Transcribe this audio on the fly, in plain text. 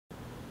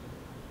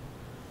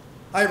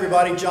Hi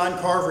everybody, John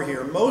Carver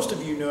here. Most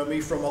of you know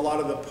me from a lot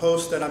of the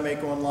posts that I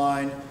make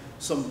online,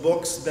 some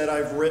books that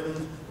I've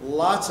written,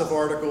 lots of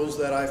articles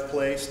that I've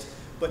placed,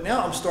 but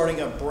now I'm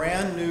starting a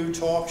brand new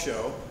talk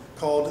show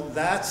called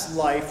That's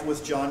Life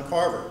with John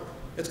Carver.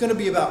 It's going to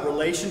be about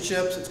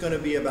relationships, it's going to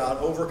be about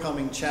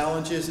overcoming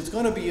challenges, it's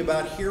going to be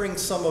about hearing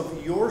some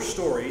of your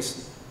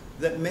stories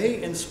that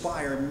may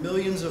inspire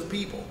millions of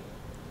people.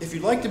 If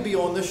you'd like to be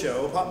on the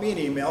show, pop me an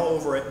email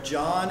over at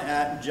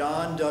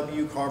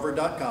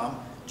john@johnwcarver.com,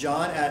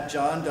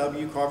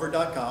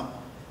 john@johnwcarver.com,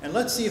 and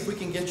let's see if we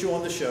can get you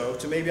on the show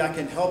to maybe I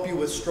can help you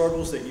with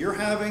struggles that you're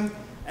having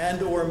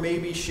and or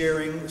maybe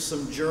sharing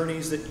some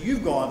journeys that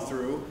you've gone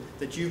through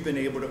that you've been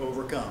able to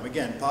overcome.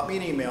 Again, pop me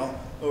an email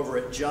over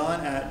at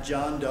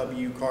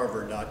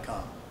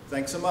john@johnwcarver.com.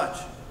 Thanks so much.